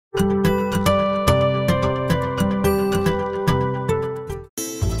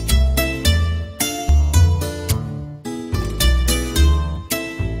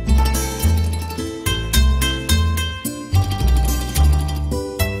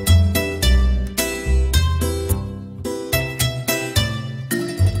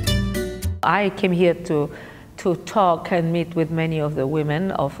I came here to talk and meet with many of the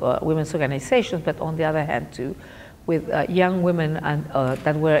women of women's organizations, but on the other hand, with young women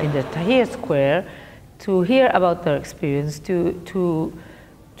that were in the Tahrir Square, to hear about their experience, to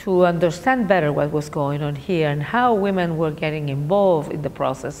understand better what was going on here and how women were getting involved in the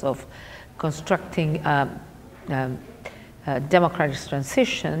process of constructing democratic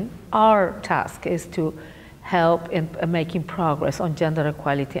transition. Our task is to help in making progress on gender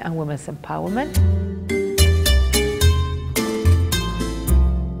equality and women's empowerment.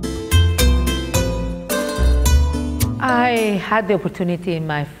 I had the opportunity in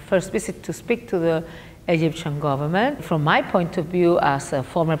my first visit to speak to the Egyptian government. From my point of view as a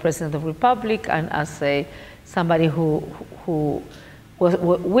former president of the Republic and as somebody who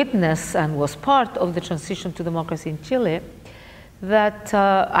witnessed and was part of the transition to democracy in Chile, that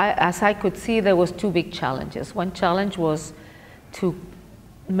as I could see, there was two big challenges. One challenge was to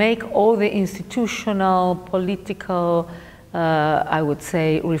make all the institutional, political, I would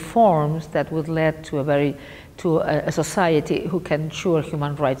say, reforms that would lead to a society who can ensure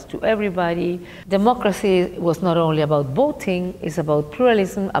human rights to everybody. Democracy was not only about voting, it's about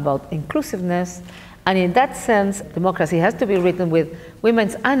pluralism, about inclusiveness, and in that sense, democracy has to be written with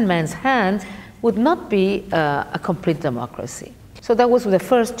women's and men's hands, would not be a complete democracy. So that was the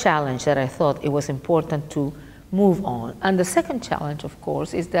first challenge that I thought it was important to move on. And the second challenge, of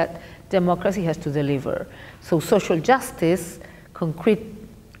course, is that democracy has to deliver. So social justice, concrete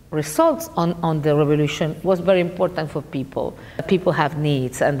results on the revolution was very important for people. People have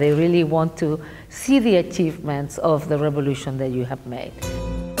needs and they really want to see the achievements of the revolution that you have made.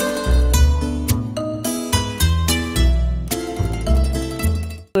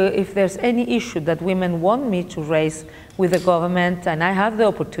 If there's any issue that women want me to raise with the government and I have the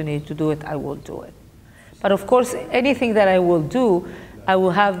opportunity to do it, I will do it. But of course, anything that I will do, I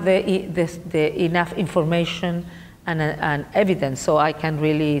will have the enough information and evidence so I can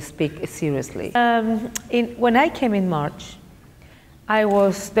really speak seriously. When I came in March, there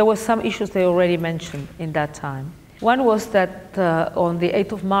were some issues they already mentioned in that time. One was that on the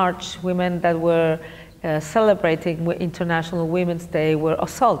 8th of March, women that were celebrating International Women's Day were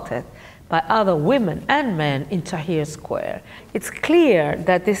assaulted by other women and men in Tahrir Square. It's clear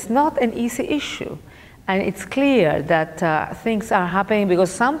that it's not an easy issue. And it's clear that things are happening because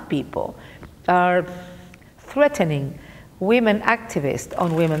some people are threatening women activists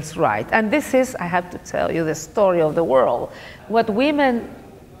on women's rights. And this is, I have to tell you, the story of the world. What women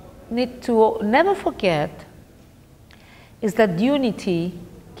need to never forget is that unity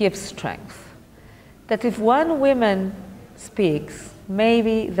gives strength. That if one woman speaks,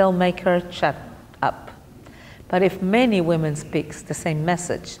 maybe they'll make her shut up. But if many women speak the same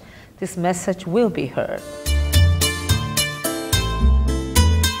message, this message will be heard.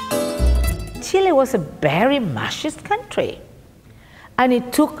 Chile was a very machist country. And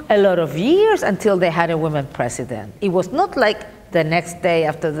it took a lot of years until they had a woman president. It was not like the next day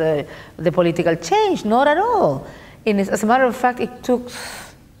after the political change, not at all. As a matter of fact, it took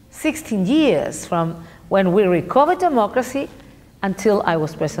 16 years from when we recovered democracy until I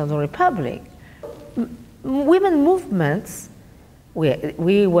was president of the Republic. Women movements,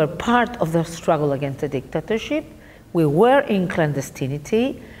 we were part of the struggle against the dictatorship. We were in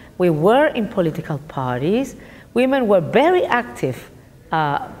clandestinity. We were in political parties. Women were very active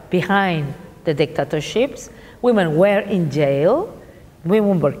behind the dictatorships. Women were in jail.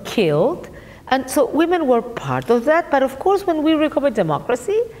 Women were killed. And so women were part of that. But of course, when we recovered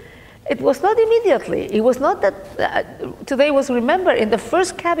democracy, it was not immediately. It was not that today was remembered in the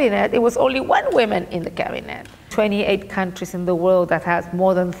first cabinet, it was only one woman in the cabinet. 28 countries in the world that has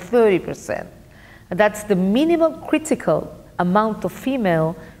more than 30%. And that's the minimum critical amount of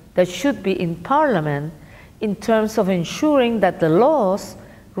female that should be in parliament in terms of ensuring that the laws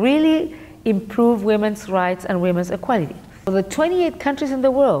really improve women's rights and women's equality. For the 28 countries in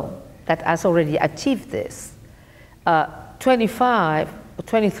the world that has already achieved this,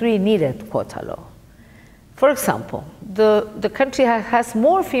 23 needed quota law. For example, the country has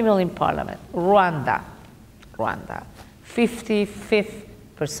more female in parliament. Rwanda,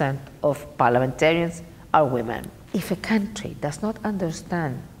 55% of parliamentarians are women. If a country does not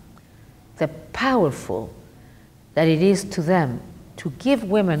understand the powerful that it is to them to give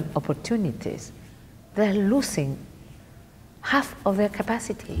women opportunities, they're losing half of their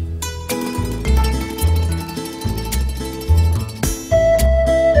capacity.